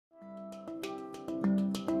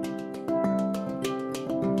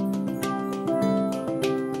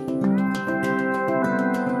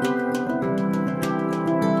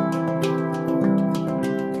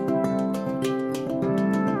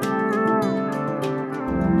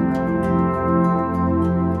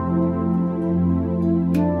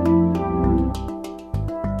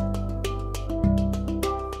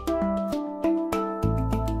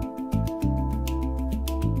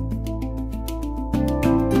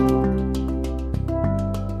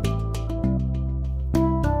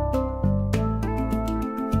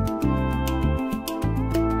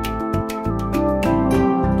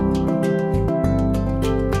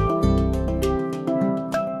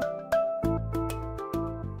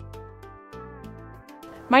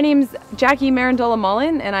My name's Jackie Mirandola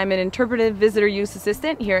Mullen, and I'm an Interpretive Visitor Use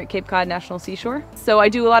Assistant here at Cape Cod National Seashore. So I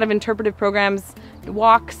do a lot of interpretive programs,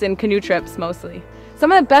 walks, and canoe trips mostly. Some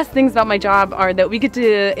of the best things about my job are that we get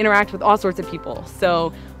to interact with all sorts of people.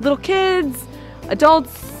 So little kids,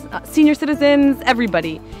 adults, senior citizens,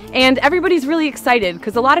 everybody. And everybody's really excited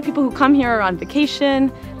because a lot of people who come here are on vacation,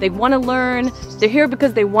 they want to learn, they're here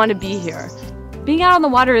because they want to be here. Being out on the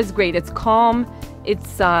water is great. It's calm,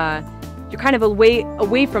 you're kind of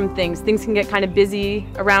away from things. Things can get kind of busy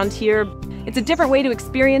around here. It's a different way to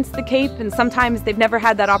experience the Cape, and sometimes they've never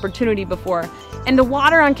had that opportunity before. And the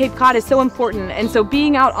water on Cape Cod is so important, and so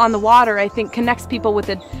being out on the water, I think, connects people with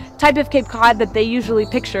the type of Cape Cod that they usually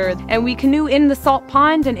picture. And we canoe in the salt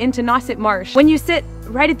pond and into Nauset Marsh. When you sit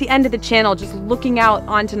right at the end of the channel, just looking out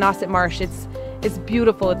onto Nauset Marsh, it's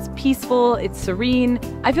beautiful, it's peaceful, it's serene.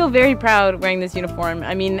 I feel very proud wearing this uniform.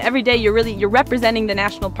 I mean, every day you're representing the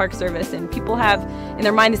National Park Service, and people have in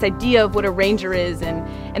their mind this idea of what a ranger is,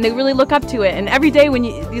 and they really look up to it. And every day when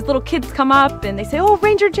these little kids come up and they say, "Oh,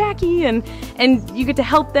 Ranger Jackie," and you get to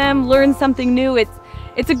help them learn something new,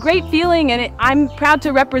 it's a great feeling, and I'm proud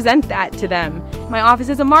to represent that to them. My office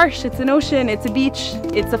is a marsh, it's an ocean, it's a beach,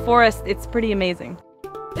 it's a forest. It's pretty amazing.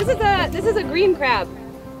 This is a green crab.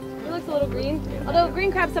 He looks a little green, although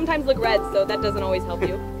green crabs sometimes look red, so that doesn't always help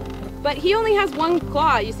you. But he only has one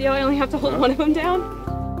claw. You see how I only have to hold one of them down?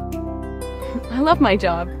 I love my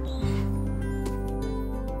job.